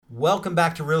Welcome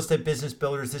back to Real Estate Business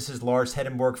Builders. This is Lars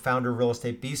Hedenborg, founder of Real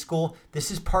Estate B School. This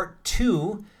is part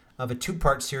two of a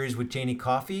two-part series with Janie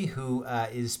Coffey, who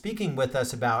is speaking with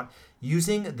us about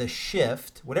using the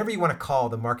shift, whatever you want to call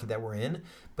the market that we're in,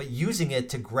 but using it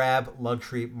to grab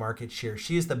luxury market share.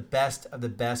 She is the best of the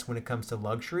best when it comes to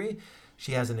luxury.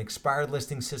 She has an expired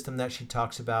listing system that she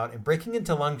talks about, and breaking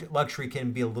into luxury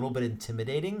can be a little bit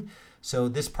intimidating. So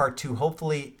this part two,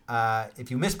 hopefully,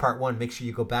 if you missed part one, make sure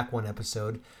you go back one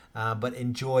episode, but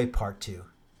enjoy part two.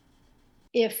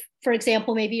 If, for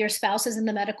example, maybe your spouse is in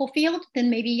the medical field, then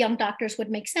maybe young doctors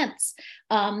would make sense.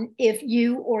 If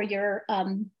you or your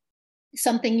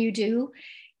something you do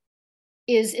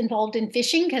is involved in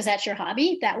fishing because that's your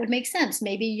hobby, that would make sense.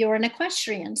 Maybe you're an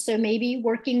equestrian, so maybe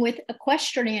working with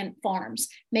equestrian farms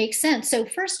makes sense. So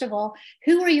first of all,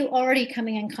 who are you already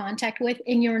coming in contact with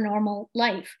in your normal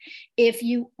life? If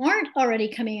you aren't already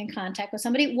coming in contact with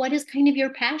somebody, what is kind of your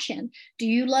passion? Do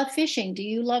you love fishing? Do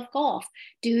you love golf?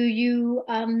 Do you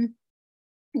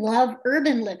love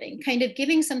urban living? Kind of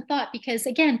giving some thought, because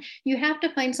again, you have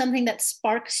to find something that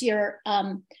sparks your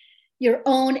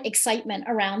own excitement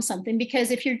around something,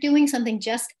 because if you're doing something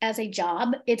just as a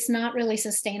job, it's not really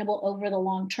sustainable over the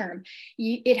long term.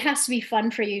 It has to be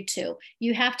fun for you too.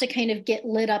 You have to kind of get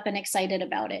lit up and excited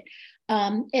about it.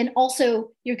 And also,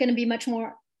 you're going to be much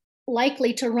more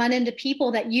likely to run into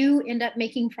people that you end up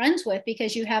making friends with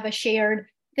because you have a shared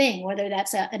thing, whether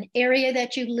that's an area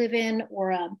that you live in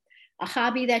or a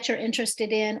hobby that you're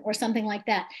interested in or something like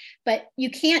that. But you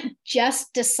can't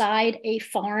just decide a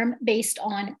farm based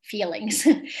on feelings.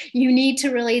 You need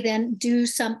to really then do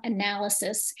some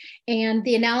analysis. And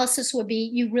the analysis would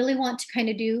be, you really want to kind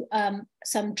of do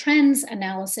some trends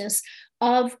analysis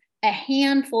of a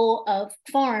handful of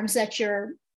farms that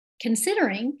you're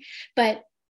considering, but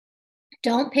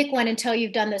don't pick one until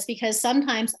you've done this, because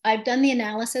sometimes I've done the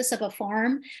analysis of a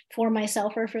farm for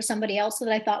myself or for somebody else that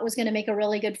I thought was going to make a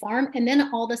really good farm. And then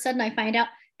all of a sudden I find out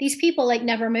these people like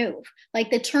never move.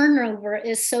 Like the turnover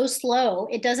is so slow.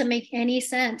 It doesn't make any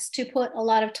sense to put a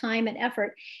lot of time and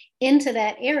effort into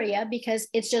that area because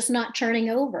it's just not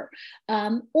turning over.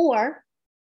 Or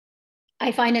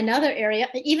I find another area,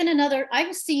 even another,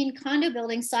 I've seen condo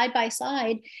buildings side by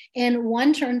side, and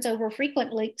one turns over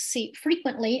frequently,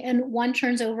 and one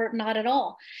turns over not at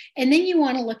all. And then you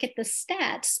want to look at the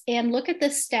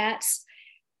stats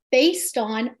based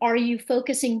on, are you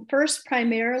focusing first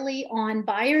primarily on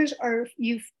buyers, or are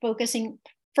you focusing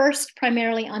first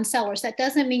primarily on sellers? That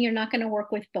doesn't mean you're not going to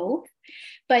work with both.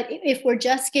 But if we're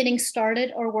just getting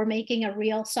started or we're making a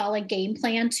real solid game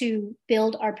plan to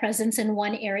build our presence in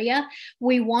one area,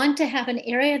 we want to have an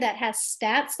area that has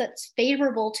stats that's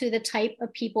favorable to the type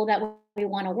of people that we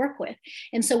want to work with.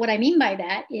 And so what I mean by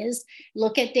that is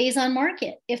look at days on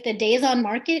market. If the days on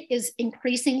market is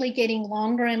increasingly getting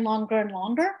longer and longer and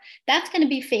longer, that's going to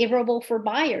be favorable for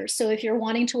buyers. So if you're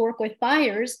wanting to work with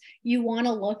buyers, you want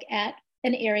to look at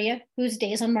an area whose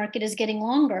days on market is getting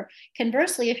longer.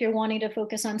 Conversely, if you're wanting to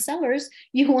focus on sellers,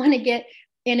 you want to get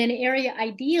in an area,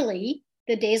 ideally,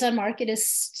 the days on market is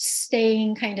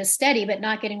staying kind of steady, but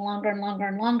not getting longer and longer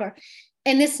and longer.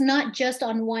 And it's not just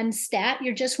on one stat.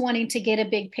 You're just wanting to get a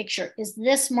big picture. Is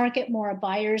this market more a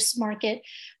buyer's market?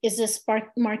 Is this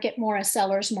market more a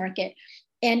seller's market?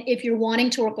 And if you're wanting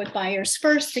to work with buyers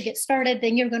first to get started,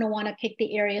 then you're going to want to pick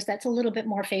the areas that's a little bit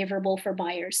more favorable for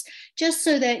buyers, just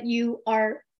so that you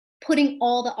are putting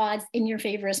all the odds in your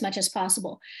favor as much as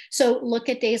possible. So look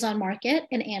at days on market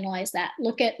and analyze that.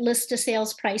 Look at list to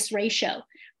sales price ratio.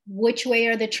 Which way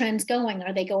are the trends going?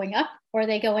 Are they going up or are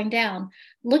they going down?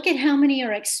 Look at how many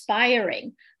are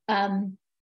expiring.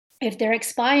 If they're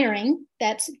expiring,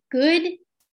 that's good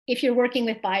if you're working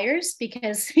with buyers,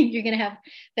 because you're going to have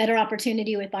better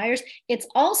opportunity with buyers. It's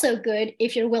also good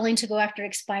if you're willing to go after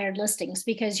expired listings,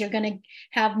 because you're going to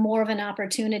have more of an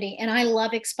opportunity. And I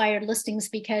love expired listings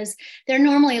because they're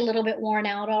normally a little bit worn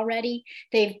out already.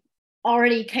 They've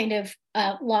already kind of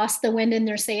lost the wind in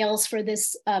their sails for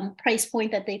this price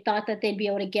point that they thought that they'd be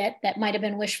able to get. That might have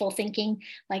been wishful thinking,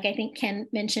 like I think Ken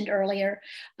mentioned earlier.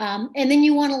 And then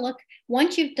you want to look,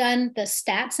 once you've done the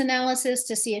stats analysis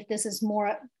to see if this is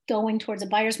more going towards a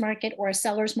buyer's market or a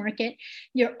seller's market,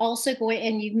 you're also going,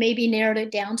 and you've maybe narrowed it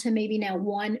down to maybe now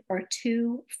one or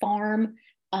two farm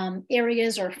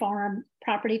areas or farm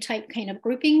property type kind of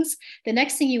groupings. The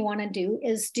next thing you want to do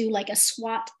is do like a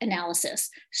SWOT analysis: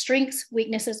 strengths,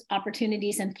 weaknesses,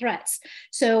 opportunities, and threats.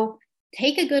 So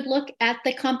take a good look at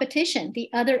the competition, the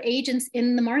other agents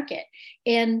in the market.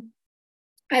 And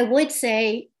I would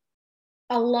say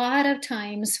a lot of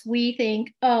times we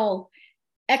think, oh,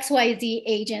 XYZ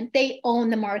agent, they own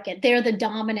the market, they're the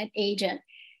dominant agent.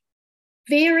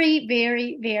 very,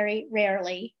 very, very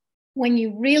rarely, when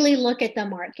you really look at the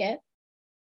market,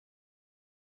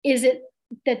 is it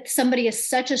that somebody is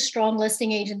such a strong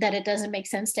listing agent that it doesn't make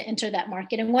sense to enter that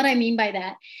market. And what I mean by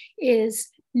that is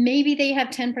maybe they have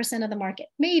 10% of the market,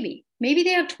 maybe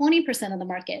they have 20% of the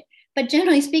market, but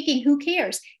generally speaking, who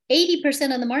cares?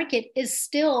 80% of the market is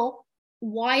still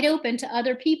wide open to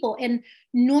other people. And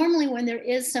normally when there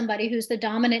is somebody who's the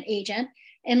dominant agent,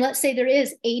 and let's say there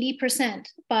is 80%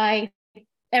 by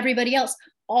everybody else,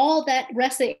 all that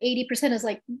rest of the 80% is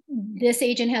like, this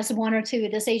agent has one or two,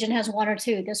 this agent has one or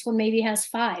two, this one maybe has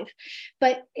five,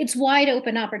 but it's wide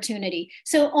open opportunity.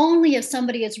 So only if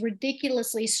somebody is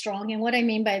ridiculously strong. And what I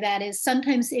mean by that is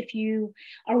sometimes if you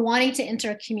are wanting to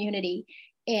enter a community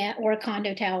or a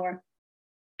condo tower,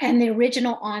 and the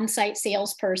original on-site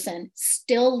salesperson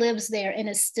still lives there and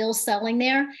is still selling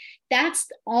there, that's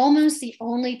almost the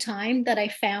only time that I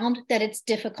found that it's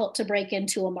difficult to break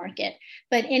into a market.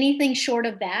 But anything short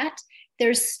of that,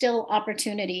 there's still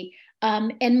opportunity.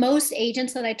 And most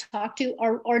agents that I talk to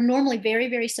are normally very,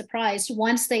 very surprised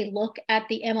once they look at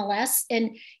the MLS.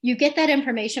 And you get that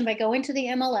information by going to the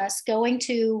MLS, going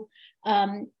to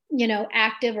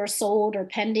active or sold or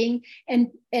pending, and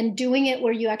doing it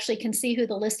where you actually can see who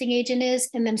the listing agent is,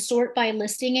 and then sort by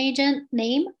listing agent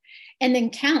name, and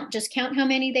then just count how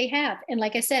many they have. And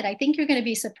like I said, I think you're going to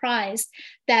be surprised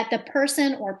that the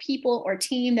person or people or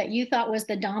team that you thought was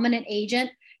the dominant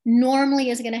agent normally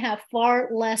is going to have far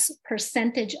less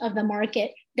percentage of the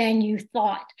market than you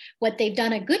thought. What they've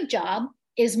done a good job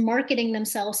is marketing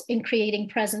themselves and creating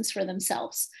presence for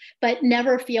themselves, but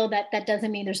never feel that that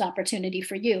doesn't mean there's opportunity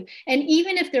for you. And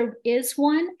even if there is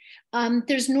one,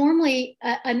 there's normally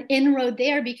an inroad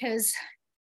there, because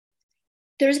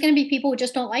there's going to be people who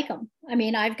just don't like them. I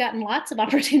mean, I've gotten lots of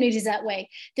opportunities that way.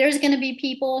 There's going to be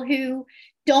people who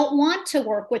don't want to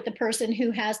work with the person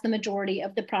who has the majority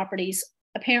of the properties,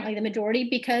 apparently the majority,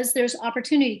 because there's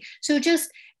opportunity. So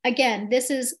just, again,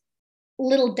 this is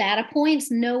little data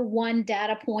points. No one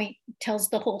data point tells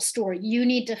the whole story. You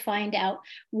need to find out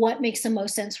what makes the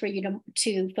most sense for you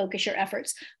to focus your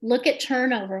efforts. Look at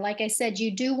turnover. Like I said,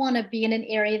 you do want to be in an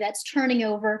area that's turning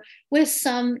over with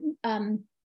some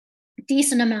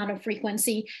decent amount of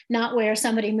frequency, not where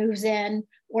somebody moves in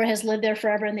or has lived there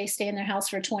forever and they stay in their house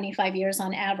for 25 years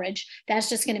on average. That's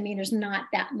just going to mean there's not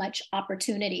that much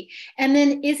opportunity. And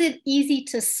then, is it easy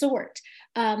to sort?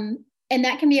 And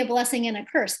that can be a blessing and a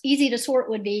curse. Easy to sort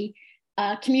would be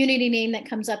a community name that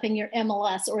comes up in your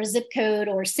MLS, or a zip code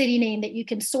or city name that you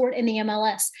can sort in the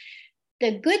MLS.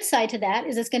 The good side to that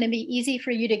is it's going to be easy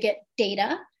for you to get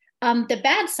data. The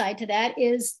bad side to that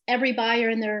is every buyer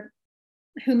and their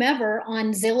whomever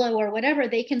on Zillow or whatever,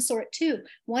 they can sort too.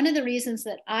 One of the reasons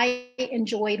that I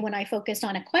enjoyed when I focused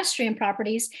on equestrian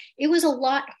properties, it was a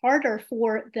lot harder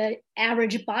for the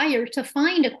average buyer to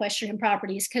find equestrian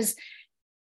properties, because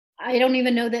I don't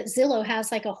even know that Zillow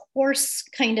has like a horse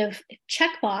kind of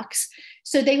checkbox.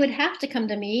 So they would have to come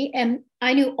to me, and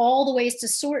I knew all the ways to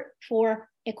sort for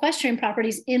equestrian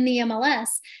properties in the MLS,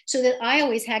 so that I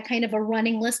always had kind of a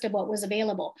running list of what was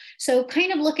available. So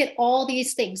kind of look at all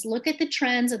these things. Look at the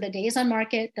trends of the days on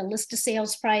market, the list to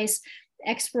sales price,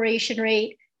 expiration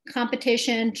rate,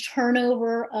 competition,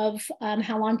 turnover of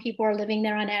how long people are living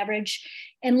there on average,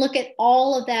 and look at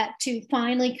all of that to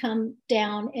finally come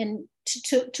down and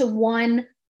to one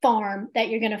farm that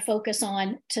you're going to focus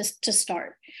on to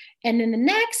start. And then the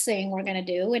next thing we're going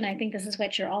to do, and I think this is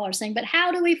what you're all are saying, but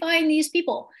how do we find these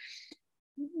people?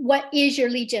 What is your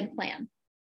lead gen plan?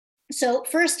 So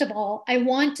first of all, I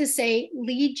want to say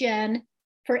lead gen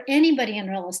for anybody in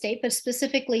real estate, but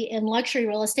specifically in luxury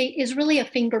real estate, is really a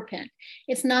fingerprint.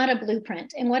 It's not a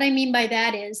blueprint. And what I mean by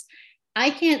that is,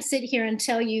 I can't sit here and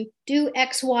tell you do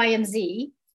X, Y, and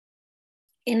Z,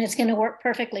 and it's going to work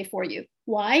perfectly for you.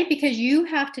 Why? Because you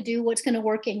have to do what's going to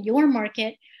work in your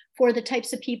market for the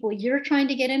types of people you're trying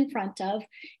to get in front of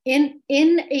in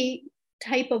a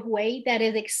type of way that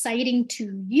is exciting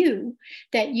to you,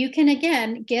 that you can,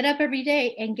 again, get up every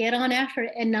day and get on after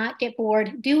it and not get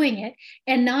bored doing it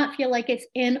and not feel like it's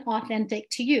inauthentic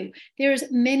to you.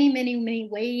 There's many, many, many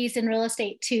ways in real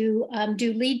estate to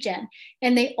do lead gen,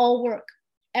 and they all work.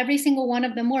 Every single one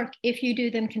of them work if you do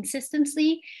them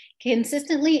consistently, and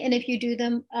if you do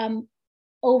them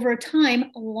over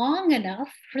time long enough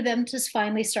for them to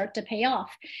finally start to pay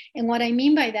off. And what I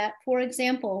mean by that, for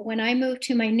example, when I moved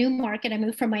to my new market, I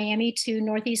moved from Miami to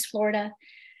Northeast Florida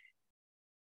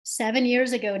 7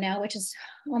 years ago now, which is,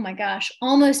 oh my gosh,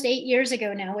 almost 8 years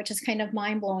ago now, which is kind of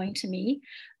mind-blowing to me.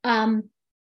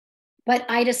 But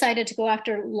I decided to go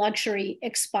after luxury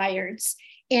expireds.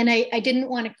 And I didn't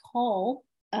want to call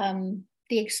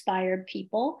the expired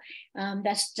people.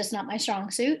 That's just not my strong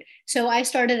suit. So I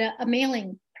started a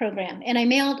mailing program, and I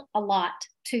mailed a lot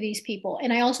to these people.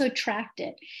 And I also tracked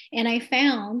it. And I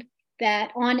found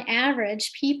that on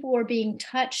average, people were being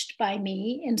touched by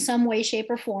me in some way, shape,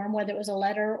 or form, whether it was a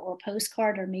letter or a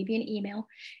postcard or maybe an email,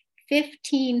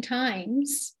 15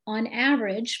 times on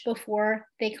average before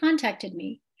they contacted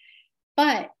me.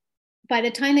 But by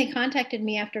the time they contacted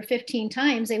me after 15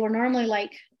 times, they were normally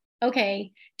like,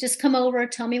 okay, just come over,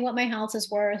 tell me what my house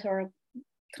is worth or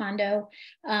condo.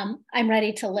 I'm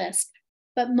ready to list.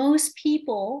 But most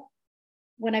people,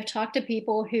 when I've talked to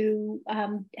people who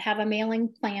have a mailing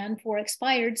plan for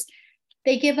expireds,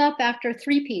 they give up after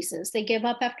 3 pieces. They give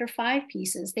up after 5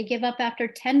 pieces. They give up after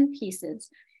 10 pieces.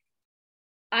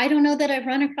 I don't know that I've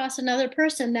run across another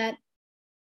person that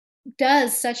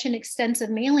does such an extensive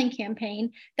mailing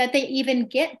campaign that they even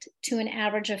get to an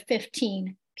average of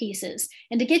 15 pieces.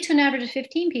 And to get to an average of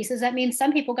 15 pieces, that means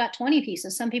some people got 20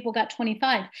 pieces, some people got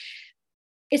 25.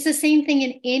 It's the same thing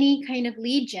in any kind of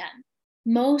lead gen.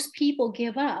 Most people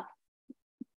give up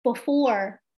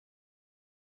before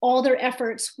all their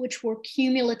efforts, which were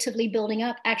cumulatively building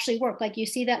up, actually work. Like you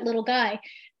see that little guy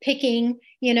picking,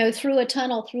 through a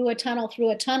tunnel,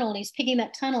 and he's picking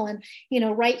that tunnel, and,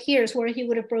 right here is where he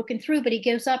would have broken through, but he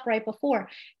gives up right before.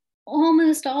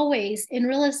 Almost always in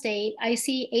real estate, I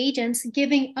see agents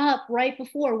giving up right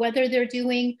before, whether they're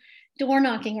doing door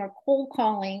knocking or cold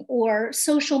calling or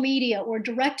social media or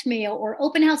direct mail or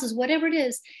open houses, whatever it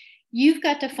is. You've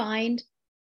got to find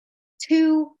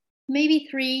 2, maybe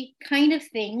 3 kind of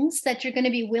things that you're going to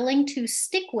be willing to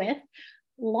stick with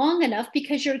long enough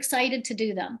because you're excited to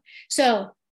do them. So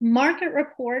market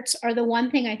reports are the one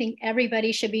thing I think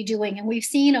everybody should be doing. And we've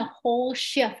seen a whole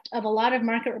shift of a lot of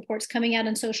market reports coming out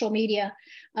on social media.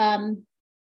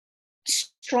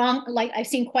 Strong, like I've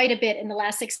seen quite a bit in the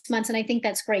last 6 months, and I think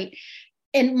that's great.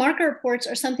 And market reports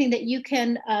are something that you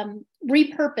can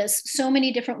repurpose so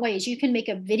many different ways. You can make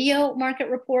a video market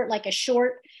report, like a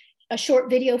short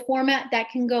video format that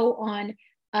can go on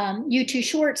YouTube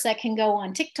Shorts, that can go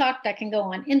on TikTok, that can go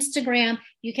on Instagram.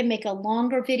 You can make a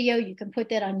longer video. You can put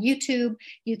that on YouTube.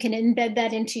 You can embed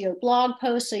that into your blog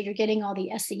post, so you're getting all the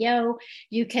SEO.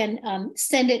 You can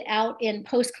send it out in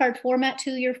postcard format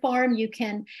to your farm. You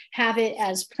can have it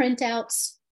as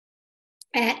printouts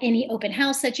at any open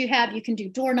house that you have. You can do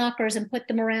door knockers and put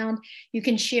them around. You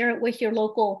can share it with your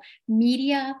local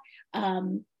media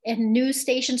and news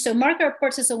stations. So market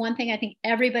reports is the one thing I think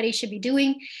everybody should be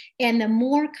doing. And the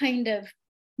more kind of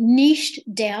niched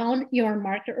down your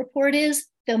market report is,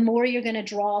 the more you're going to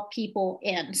draw people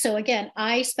in. So again,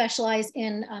 I specialize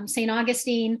in St.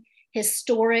 Augustine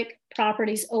historic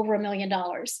properties over $1 million.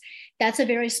 That's a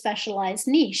very specialized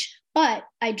niche, but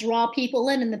I draw people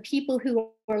in, and the people who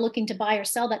are looking to buy or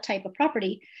sell that type of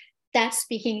property, that's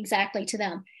speaking exactly to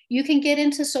them. You can get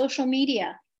into social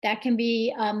media. That can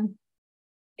be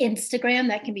Instagram,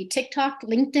 that can be TikTok.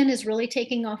 LinkedIn is really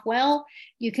taking off well.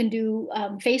 You can do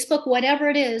Facebook, whatever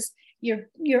it is.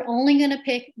 You're only going to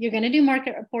pick, you're going to do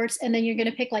market reports, and then you're going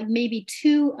to pick like maybe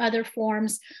 2 other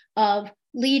forms of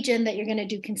lead gen that you're going to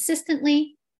do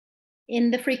consistently in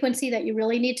the frequency that you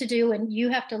really need to do. And you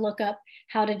have to look up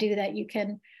how to do that. You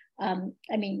can,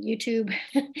 YouTube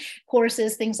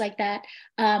courses, things like that.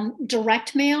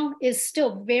 Direct mail is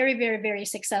still very, very, very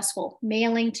successful.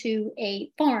 Mailing to a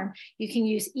farm. You can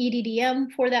use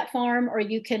EDDM for that farm, or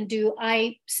you can do,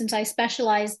 since I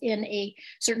specialize in a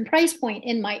certain price point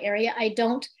in my area, I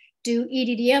don't do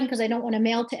EDDM because I don't want to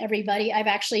mail to everybody. I've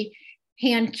actually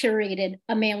hand curated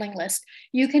a mailing list.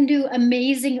 You can do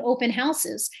amazing open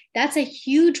houses. That's a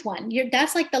huge one.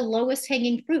 That's like the lowest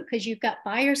hanging fruit, because you've got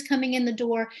buyers coming in the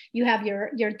door. You have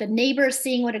the neighbors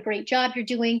seeing what a great job you're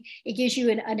doing. It gives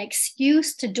you an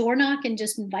excuse to door knock and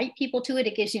just invite people to it.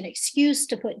 It gives you an excuse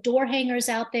to put door hangers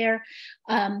out there.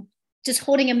 Just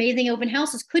holding amazing open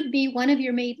houses could be one of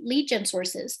your main lead gen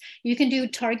sources. You can do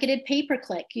targeted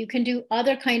pay-per-click. You can do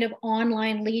other kind of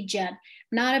online lead gen.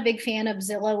 Not a big fan of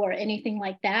Zillow or anything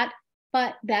like that,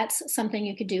 but that's something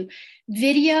you could do.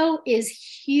 Video is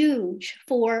huge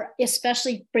for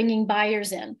especially bringing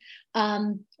buyers in.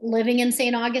 Living in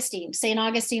St.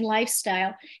 Augustine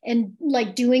lifestyle, and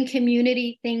like doing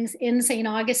community things in St.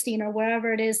 Augustine or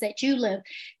wherever it is that you live.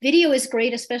 Video is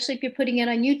great, especially if you're putting it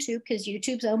on YouTube, because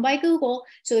YouTube's owned by Google.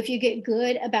 So if you get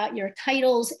good about your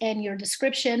titles and your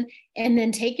description, and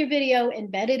then take your video,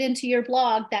 embed it into your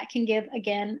blog, that can give,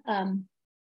 again,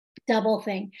 double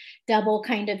thing, double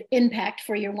kind of impact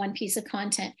for your one piece of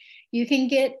content. You can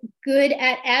get good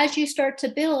at, as you start to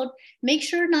build, make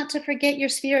sure not to forget your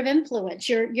sphere of influence,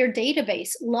 your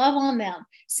database, love on them,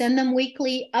 send them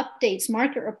weekly updates,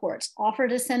 market reports, offer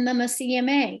to send them a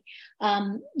CMA.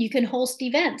 You can host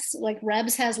events, like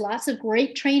Rebs has lots of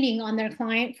great training on their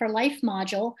Client for Life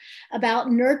module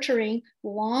about nurturing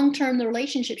long-term the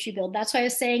relationships you build. That's why I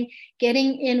was saying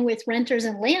getting in with renters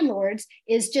and landlords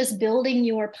is just building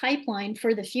your pipeline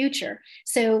for the future.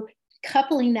 So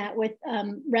coupling that with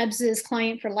Rebs's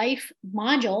Client for Life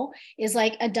module is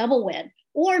like a double win.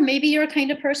 Or maybe you're a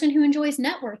kind of person who enjoys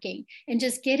networking and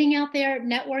just getting out there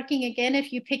networking. Again,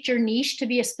 if you picked your niche to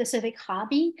be a specific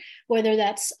hobby, whether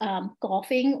that's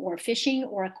golfing or fishing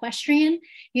or equestrian,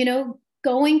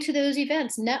 going to those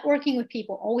events, networking with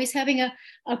people, always having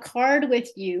a card with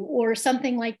you or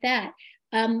something like that.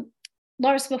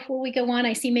 Lars, before we go on,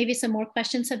 I see maybe some more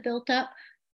questions have built up.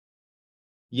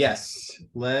 Yes,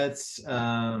 let's,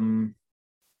 I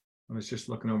was just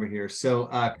looking over here. So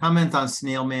comment on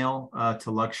snail mail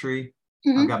to luxury.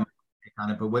 I've got my take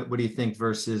on it, but what do you think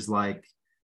versus like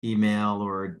email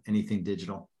or anything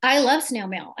digital? I love snail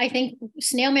mail. I think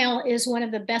snail mail is one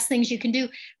of the best things you can do,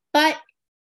 but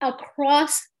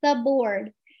across the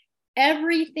board,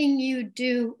 everything you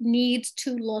do needs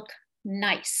to look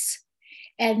nice.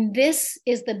 And this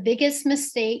is the biggest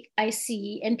mistake I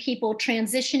see in people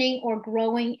transitioning or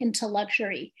growing into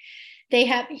luxury.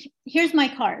 Here's my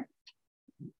card.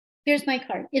 Here's my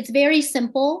card. It's very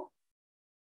simple.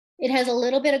 It has a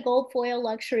little bit of gold foil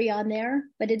luxury on there,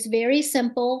 but it's very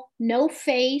simple. No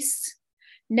face,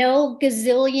 no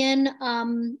gazillion,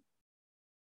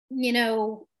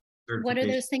 what are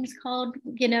those things called?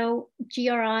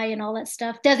 GRI and all that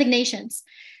stuff, designations.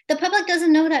 The public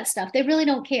doesn't know that stuff. They really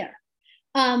don't care.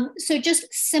 So just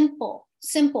simple.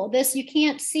 This, you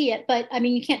can't see it, but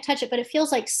you can't touch it, but it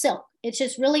feels like silk. It's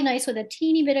just really nice with a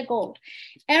teeny bit of gold.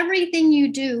 Everything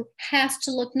you do has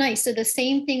to look nice. So the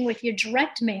same thing with your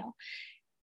direct mail,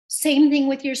 same thing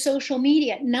with your social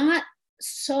media, not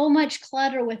so much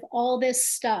clutter with all this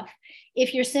stuff.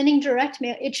 If you're sending direct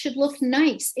mail, it should look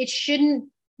nice. It shouldn't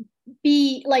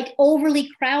be like overly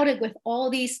crowded with all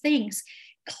these things.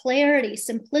 Clarity,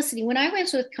 simplicity. When I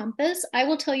was with Compass, I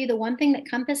will tell you the one thing that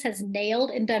Compass has nailed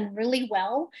and done really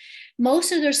well,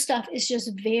 most of their stuff is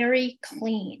just very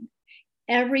clean.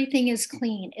 Everything is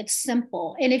clean. It's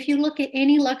simple. And if you look at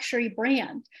any luxury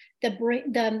brand,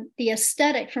 the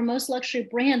aesthetic for most luxury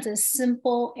brands is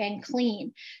simple and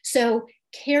clean. So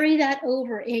carry that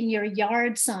over in your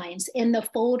yard signs, in the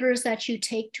folders that you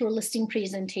take to a listing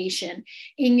presentation,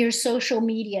 in your social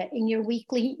media, in your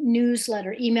weekly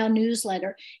newsletter, email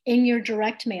newsletter, in your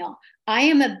direct mail. I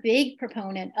am a big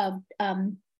proponent of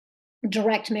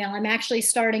direct mail. I'm actually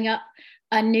starting up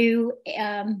a new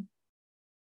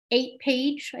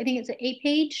 8-page, I think it's an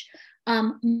 8-page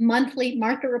monthly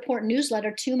market report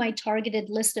newsletter to my targeted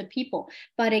list of people.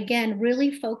 But again,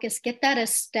 really focus, get that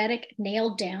aesthetic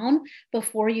nailed down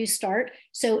before you start,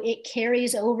 so it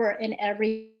carries over in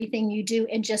everything you do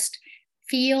and just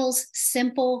feels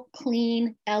simple,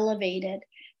 clean, elevated.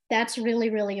 That's really,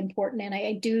 really important. And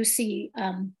I do see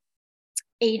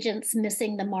agents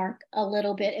missing the mark a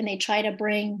little bit, and they try to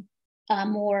bring a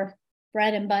more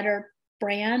bread and butter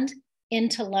brand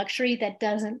into luxury that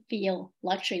doesn't feel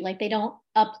luxury, like they don't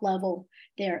up level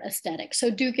their aesthetic.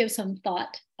 So do give some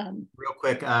thought. Real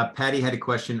quick, Patty had a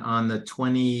question on the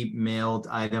 20 mailed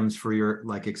items for your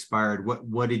expired.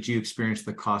 What did you experience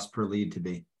the cost per lead to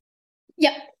be?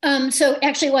 Yep. So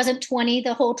actually it wasn't 20,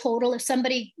 the whole total. If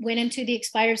somebody went into the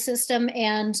expired system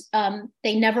and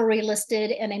they never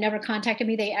relisted and they never contacted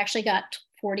me, they actually got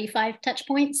 45 touch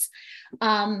points.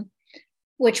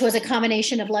 Which was a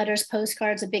combination of letters,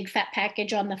 postcards, a big fat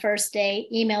package on the first day,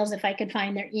 emails, if I could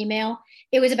find their email.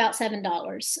 It was about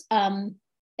 $7. And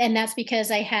that's because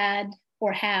I had,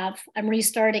 or have, I'm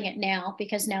restarting it now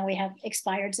because now we have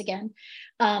expireds again.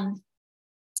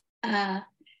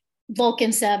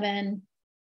 Vulcan 7,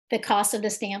 the cost of the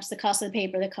stamps, the cost of the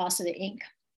paper, the cost of the ink.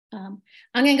 I'm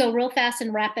going to go real fast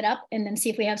and wrap it up and then see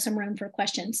if we have some room for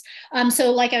questions. So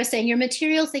like I was saying, your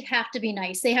materials, they have to be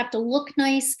nice. They have to look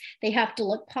nice. They have to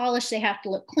look polished. They have to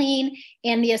look clean.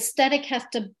 And the aesthetic has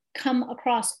to come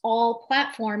across all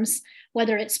platforms,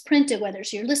 whether it's printed, whether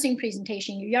it's your listing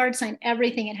presentation, your yard sign,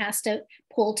 everything, it has to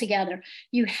pull together.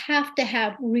 You have to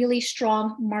have really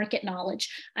strong market knowledge.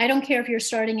 I don't care if you're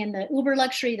starting in the uber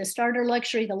luxury, the starter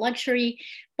luxury, the luxury,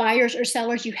 buyers or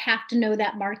sellers, you have to know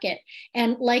that market.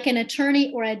 And like an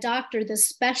attorney or a doctor, the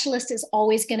specialist is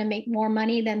always going to make more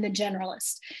money than the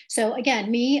generalist. So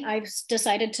again, I've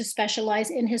decided to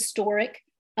specialize in historic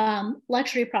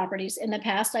luxury properties. In the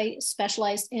past, I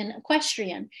specialized in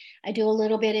equestrian. I do a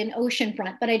little bit in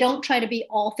oceanfront, but I don't try to be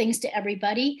all things to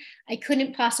everybody. I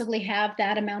couldn't possibly have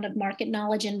that amount of market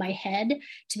knowledge in my head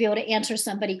to be able to answer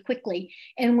somebody quickly.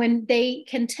 And when they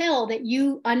can tell that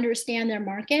you understand their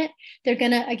market, they're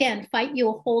going to, again, fight you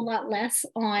a whole lot less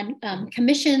on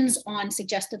commissions, on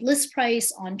suggested list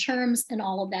price, on terms, and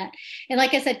all of that. And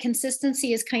like I said,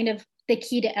 consistency is kind of the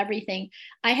key to everything.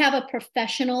 I have a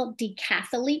professional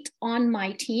decathlete on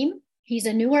my team. He's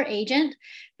a newer agent,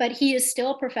 but he is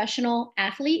still a professional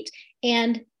athlete.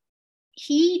 And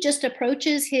he just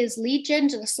approaches his lead gen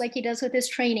just like he does with his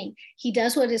training. He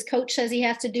does what his coach says he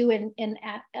has to do in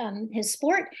his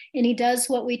sport, and he does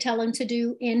what we tell him to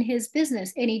do in his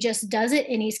business. And he just does it,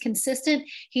 and he's consistent.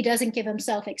 He doesn't give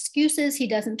himself excuses. He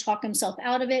doesn't talk himself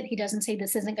out of it. He doesn't say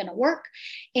this isn't going to work.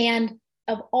 And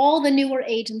of all the newer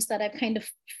agents that I've kind of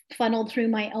funneled through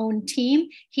my own team,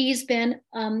 he's been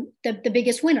the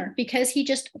biggest winner because he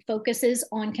just focuses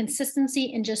on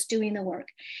consistency and just doing the work.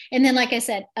 And then, like I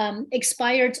said,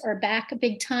 expireds are back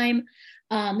big time.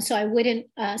 So I wouldn't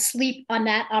sleep on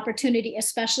that opportunity,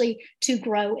 especially to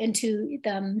grow into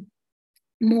the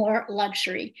more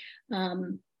luxury.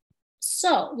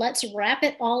 So let's wrap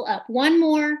it all up. One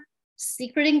more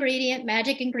secret ingredient,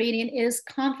 magic ingredient is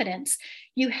confidence.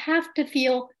 You have to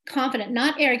feel confident,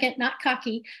 not arrogant, not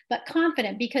cocky, but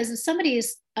confident, because if somebody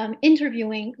is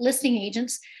interviewing listing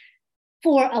agents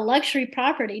for a luxury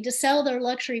property to sell their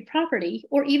luxury property,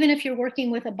 or even if you're working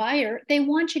with a buyer, they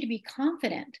want you to be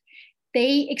confident.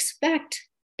 They expect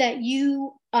that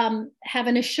you have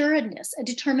an assuredness, a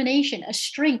determination, a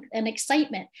strength, and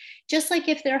excitement. Just like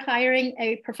if they're hiring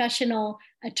a professional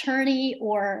attorney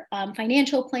or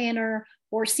financial planner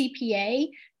or CPA,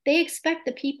 they expect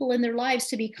the people in their lives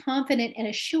to be confident and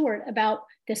assured about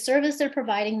the service they're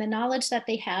providing, the knowledge that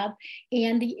they have,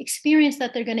 and the experience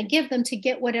that they're going to give them to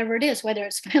get whatever it is, whether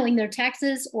it's filing their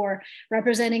taxes or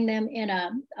representing them in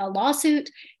a lawsuit.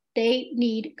 They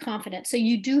need confidence. So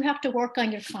you do have to work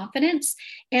on your confidence.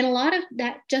 And a lot of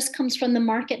that just comes from the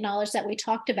market knowledge that we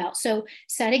talked about. So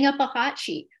setting up a hot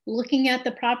sheet, looking at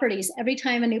the properties every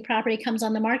time a new property comes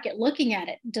on the market, looking at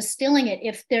it, distilling it.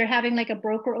 If they're having like a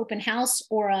broker open house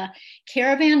or a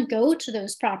caravan, go to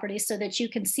those properties so that you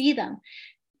can see them.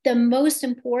 The most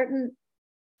important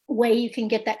way you can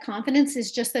get that confidence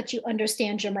is just that you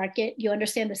understand your market, you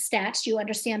understand the stats, you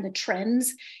understand the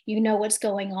trends, you know what's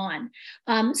going on.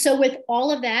 So with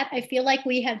all of that, I feel like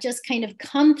we have just kind of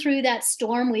come through that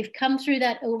storm. We've come through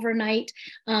that overnight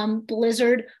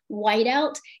blizzard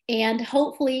whiteout, and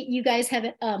hopefully you guys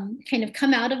have kind of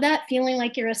come out of that feeling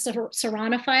like you're a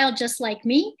Serranophile just like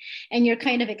me, and you're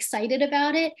kind of excited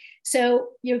about it.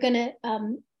 So you're going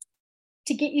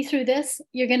to get you through this,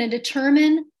 you're going to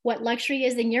determine what luxury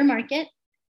is in your market.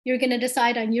 You're going to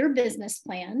decide on your business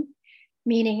plan,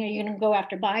 meaning are you going to go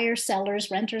after buyers, sellers,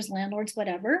 renters, landlords,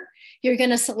 whatever. You're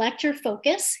going to select your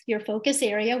focus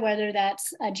area, whether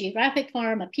that's a geographic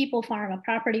farm, a people farm, a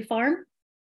property farm.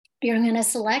 You're going to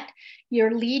select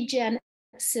your lead gen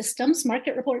systems,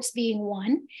 market reports being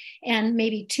one, and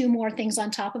maybe two more things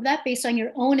on top of that based on your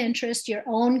own interest, your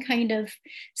own kind of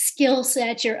skill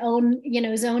set, your own,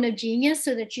 zone of genius,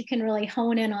 so that you can really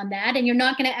hone in on that. And you're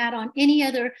not going to add on any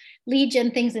other lead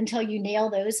gen things until you nail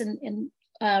those. And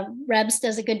Rebs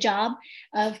does a good job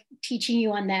of teaching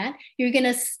you on that. You're going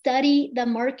to study the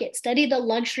market, study the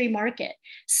luxury market,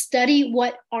 study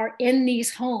what are in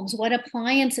these homes, what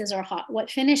appliances are hot, what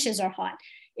finishes are hot.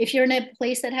 If you're in a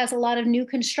place that has a lot of new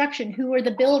construction, who are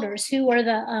the builders? Who are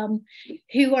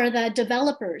the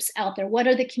developers out there? What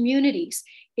are the communities?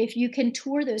 If you can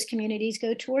tour those communities,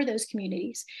 go tour those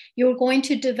communities. You're going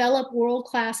to develop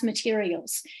world-class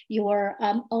materials, your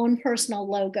own personal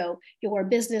logo, your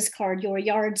business card, your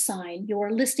yard sign,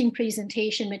 your listing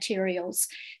presentation materials,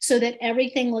 so that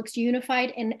everything looks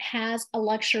unified and has a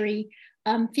luxury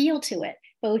feel to it,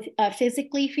 both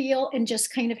physically feel and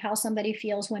just kind of how somebody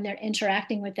feels when they're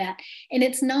interacting with that. And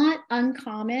it's not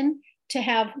uncommon to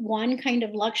have one kind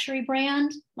of luxury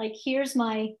brand. Like here's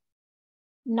my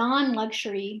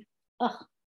non-luxury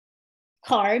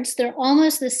cards. They're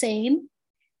almost the same,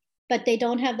 but they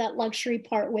don't have that luxury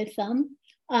part with them.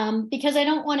 Because I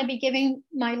don't want to be giving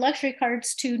my luxury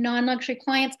cards to non-luxury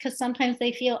clients, because sometimes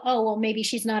they feel, oh, well, maybe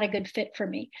she's not a good fit for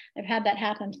me. I've had that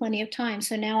happen plenty of times.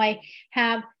 So now I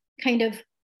have kind of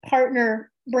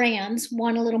partner brands,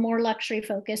 one a little more luxury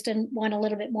focused and one a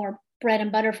little bit more bread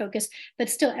and butter focused, but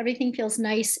still everything feels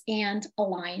nice and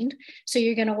aligned. So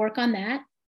you're going to work on that,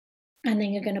 and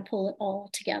then you're going to pull it all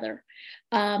together.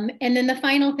 And then the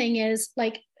final thing is,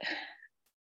 like,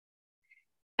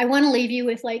 I want to leave you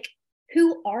with, like,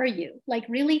 who are you? Like,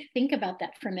 really think about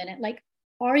that for a minute. Like,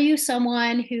 are you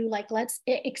someone who like lets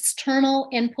external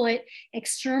input,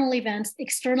 external events,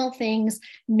 external things,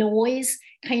 noise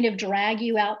kind of drag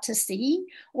you out to sea?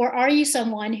 Or are you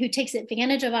someone who takes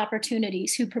advantage of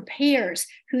opportunities, who prepares,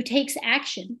 who takes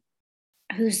action,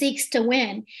 who seeks to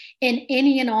win in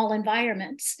any and all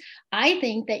environments? I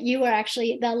think that you are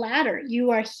actually the latter. You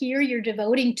are here, you're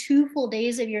devoting 2 full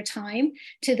days of your time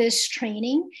to this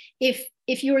training.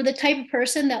 If you're the type of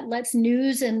person that lets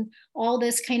news and all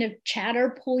this kind of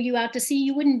chatter pull you out to sea,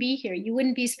 you wouldn't be here. You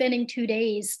wouldn't be spending 2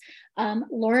 days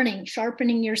learning,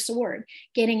 sharpening your sword,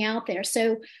 getting out there.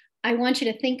 So I want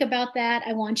you to think about that.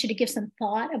 I want you to give some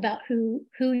thought about who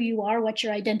you are, what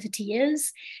your identity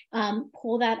is.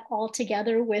 Pull that all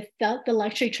together with the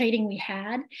luxury trading we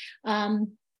had.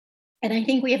 And I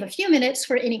think we have a few minutes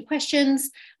for any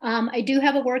questions. I do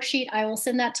have a worksheet. I will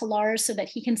send that to Lars so that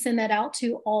he can send that out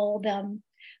to all the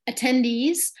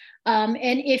attendees. And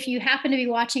if you happen to be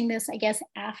watching this, I guess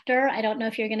after, I don't know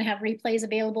if you're going to have replays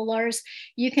available, Lars,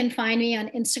 you can find me on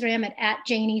Instagram at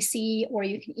JanieC, or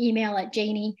you can email at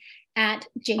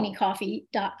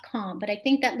Janie@janiecoffey.com. But I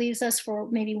think that leaves us for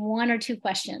maybe 1 or 2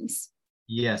 questions.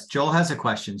 Yes, Joel has a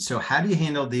question. So how do you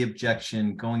handle the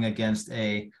objection going against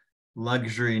a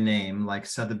luxury name like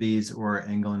Sotheby's or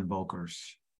Engel &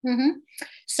 Volkers? Mm-hmm.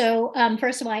 So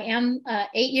first of all, I am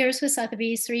 8 years with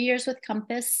Sotheby's, 3 years with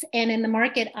Compass, and in the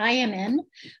market I am in,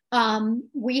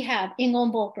 we have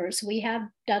Engel & Volkers, we have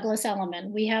Douglas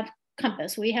Elliman, we have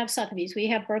Compass, we have Sotheby's, we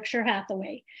have Berkshire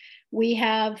Hathaway, we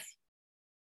have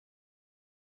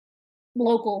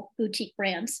local boutique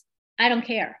brands. I don't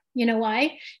care. You know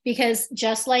why? Because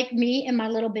just like me and my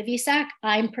little bivy sack,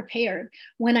 I'm prepared.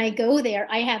 When I go there,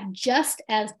 I have just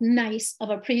as nice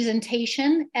of a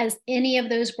presentation as any of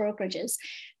those brokerages.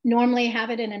 Normally I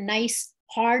have it in a nice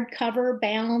hardcover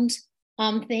bound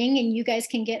thing, and you guys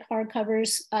can get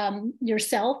hardcovers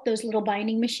yourself, those little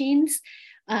binding machines.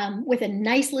 With a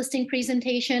nice listing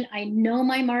presentation. I know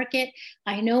my market.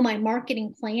 I know my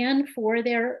marketing plan for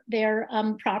their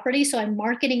property. So I'm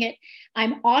marketing it.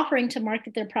 I'm offering to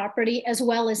market their property as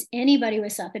well as anybody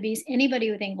with Sotheby's,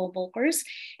 anybody with Engel Volkers.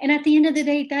 And at the end of the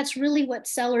day, that's really what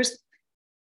sellers,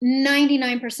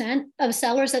 99% of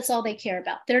sellers, that's all they care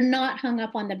about. They're not hung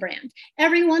up on the brand.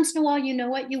 Every once in a while, you know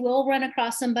what? You will run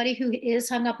across somebody who is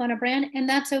hung up on a brand, and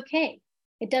that's okay.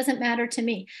 It doesn't matter to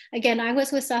me. Again, I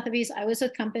was with Sotheby's, I was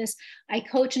with Compass. I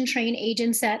coach and train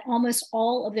agents at almost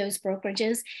all of those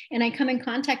brokerages, and I come in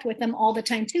contact with them all the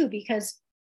time too, because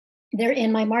they're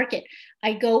in my market.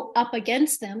 I go up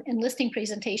against them in listing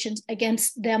presentations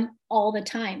against them all the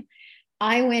time.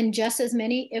 I win just as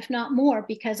many, if not more,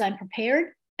 because I'm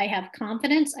prepared. I have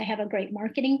confidence. I have a great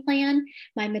marketing plan.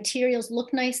 My materials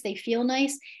look nice. They feel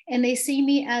nice. And they see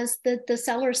me as the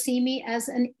sellers see me as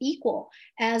an equal,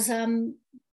 as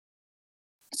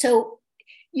so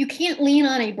you can't lean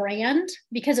on a brand,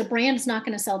 because a brand is not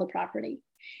going to sell the property.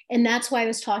 And that's why I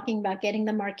was talking about getting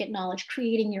the market knowledge,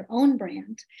 creating your own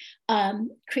brand,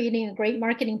 creating a great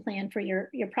marketing plan for your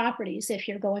properties. If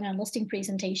you're going on listing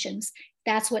presentations,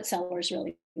 that's what sellers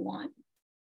really want.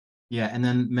 Yeah, and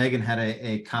then Megan had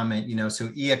a comment, so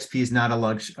EXP is not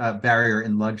a barrier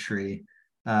in luxury.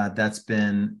 That's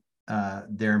been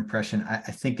their impression. I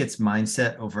think it's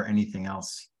mindset over anything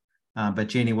else. But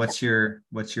Janie, what's your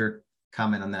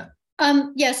comment on that?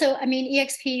 Yeah, so I mean,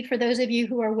 EXP, for those of you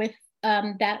who are with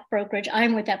that brokerage,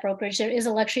 I'm with that brokerage. There is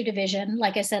a luxury division.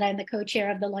 Like I said, I'm the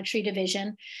co-chair of the luxury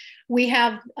division. We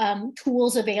have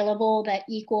tools available that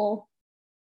equal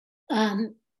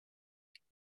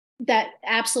that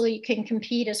absolutely can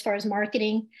compete as far as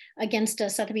marketing against a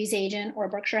Sotheby's agent or a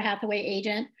Berkshire Hathaway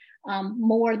agent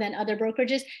more than other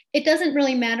brokerages. It doesn't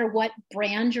really matter what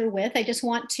brand you're with. I just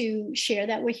want to share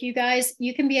that with you guys.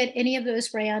 You can be at any of those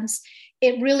brands.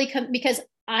 It really comes, because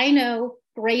I know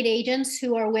great agents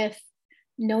who are with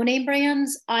no-name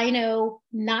brands. I know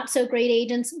not so great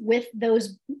agents with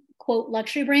those quote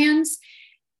luxury brands.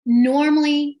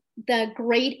 Normally, the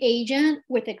great agent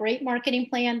with a great marketing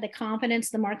plan, the confidence,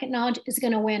 the market knowledge is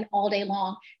going to win all day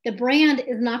long. The brand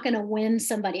is not going to win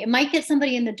somebody. It might get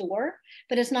somebody in the door,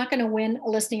 but it's not going to win a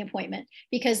listing appointment,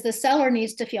 because the seller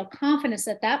needs to feel confidence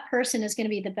that that person is going to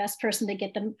be the best person to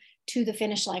get them to the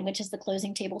finish line, which is the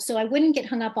closing table. So I wouldn't get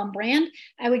hung up on brand.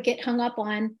 I would get hung up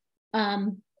on,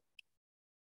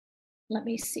 let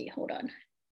me see, hold on.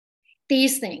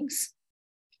 These things.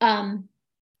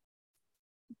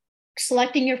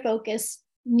 Selecting your focus,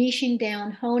 niching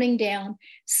down, honing down,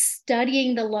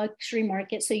 studying the luxury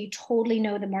market so you totally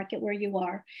know the market where you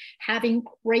are, having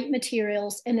great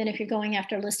materials, and then if you're going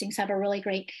after listings, have a really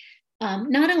great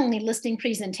not only listing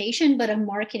presentation, but a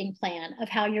marketing plan of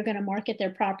how you're going to market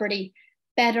their property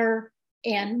better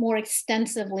and more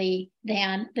extensively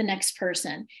than the next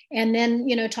person. And then,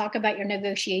 talk about your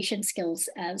negotiation skills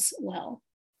as well.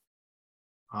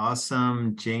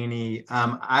 Awesome, Janie.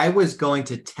 I was going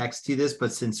to text you this,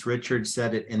 but since Richard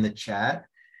said it in the chat,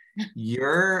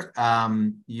 your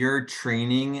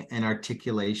training and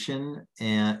articulation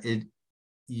and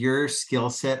your skill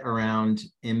set around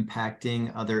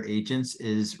impacting other agents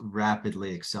is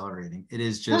rapidly accelerating. It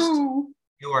is just,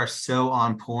 you are so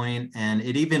on point, and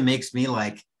it even makes me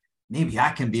like, maybe I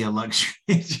can be a luxury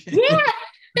agent.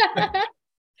 Yeah.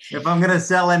 If I'm going to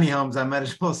sell any homes, I might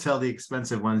as well sell the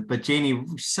expensive ones. But Janie,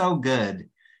 so good.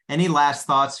 Any last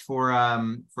thoughts for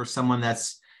someone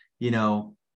that's,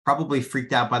 probably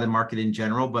freaked out by the market in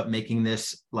general, but making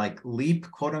this like leap,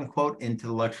 quote unquote, into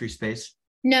the luxury space?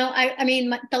 No, I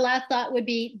mean, the last thought would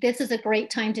be, this is a great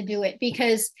time to do it,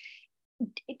 because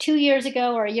 2 years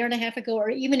ago or a year and a half ago, or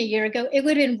even a year ago, it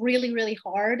would have been really, really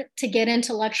hard to get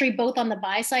into luxury, both on the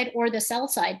buy side or the sell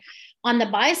side. On the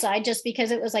buy side, just because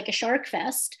it was like a shark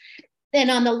fest. Then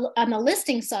on the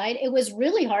listing side, it was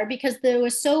really hard because there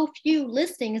was so few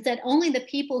listings that only the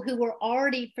people who were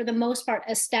already, for the most part,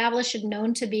 established and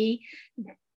known to be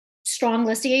strong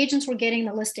listing agents were getting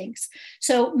the listings.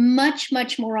 So much,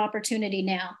 much more opportunity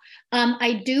now.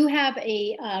 I do have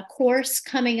a course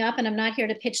coming up, and I'm not here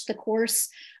to pitch the course.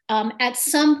 At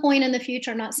some point in the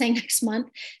future, I'm not saying next month.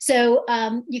 So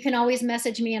you can always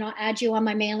message me and I'll add you on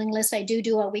my mailing list. I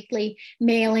do a weekly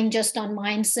mailing just on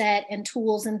mindset and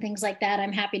tools and things like that.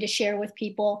 I'm happy to share with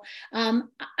people.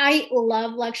 I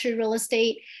love luxury real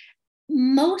estate,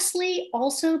 mostly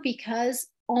also because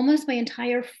almost my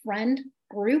entire friend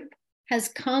group has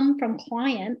come from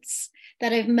clients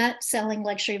that I've met selling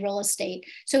luxury real estate.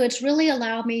 So it's really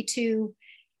allowed me to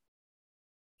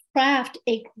craft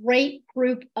a great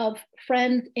group of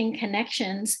friends and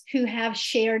connections who have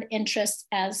shared interests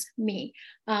as me.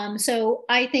 So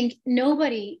I think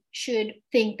nobody should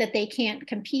think that they can't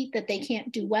compete, that they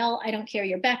can't do well. I don't care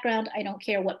your background. I don't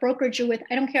care what brokerage you're with.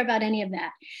 I don't care about any of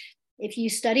that. If you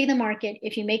study the market,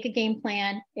 if you make a game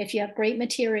plan, if you have great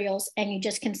materials and you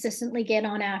just consistently get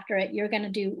on after it, you're going to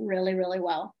do really, really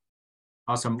well.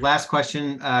 Awesome. Last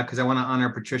question, because I want to honor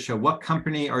Patricia. What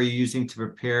company are you using to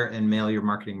prepare and mail your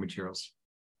marketing materials?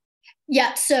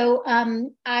 Yeah, so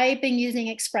I've been using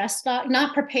Express Doc,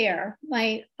 not prepare.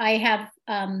 I have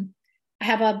a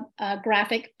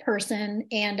graphic person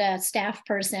and a staff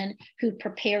person who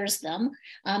prepares them,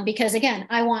 because again,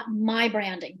 I want my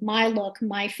branding, my look,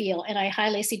 my feel, and I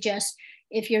highly suggest,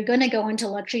 if you're going to go into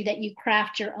luxury, that you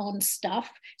craft your own stuff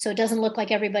so it doesn't look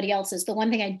like everybody else's. The one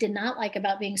thing I did not like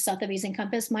about being Sotheby's and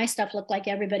Compass, my stuff looked like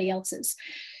everybody else's.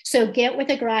 So get with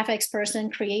a graphics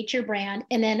person, create your brand,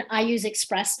 and then I use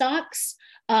Express Docs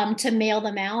to mail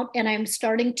them out. And I'm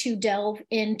starting to delve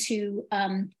into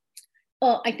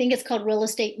I think it's called Real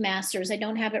Estate Masters. I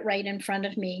don't have it right in front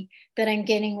of me, that I'm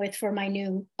getting with for my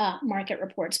new market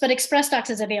reports. But Express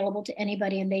Docs is available to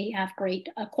anybody, and they have great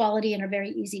quality and are very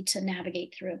easy to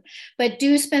navigate through. But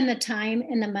do spend the time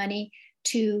and the money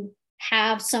to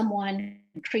have someone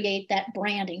create that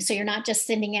branding, so you're not just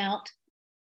sending out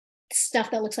stuff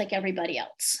that looks like everybody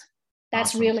else.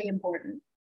 That's awesome. Really important.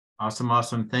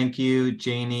 Awesome. Thank you,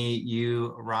 Janie.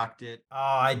 You rocked it. Oh,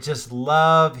 I just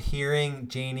love hearing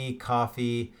Janie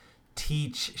Coffey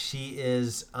teach. She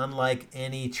is unlike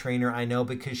any trainer I know,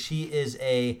 because she is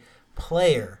a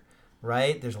player,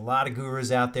 right? There's a lot of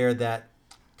gurus out there that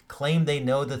claim they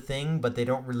know the thing, but they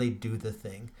don't really do the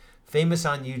thing. Famous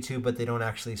on YouTube, but they don't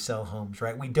actually sell homes,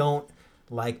 right? We don't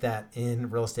like that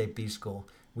in Real Estate B School.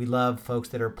 We love folks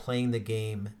that are playing the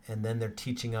game and then they're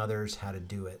teaching others how to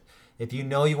do it. If you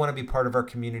know you want to be part of our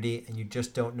community and you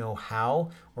just don't know how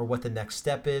or what the next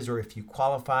step is, or if you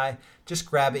qualify, just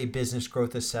grab a business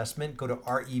growth assessment. Go to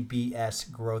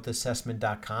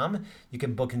rebsgrowthassessment.com. You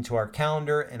can book into our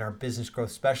calendar, and our business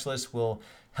growth specialist will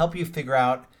help you figure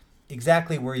out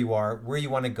exactly where you are, where you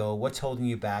want to go, what's holding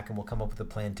you back, and we'll come up with a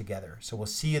plan together. So we'll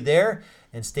see you there,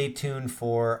 and stay tuned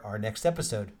for our next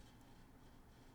episode.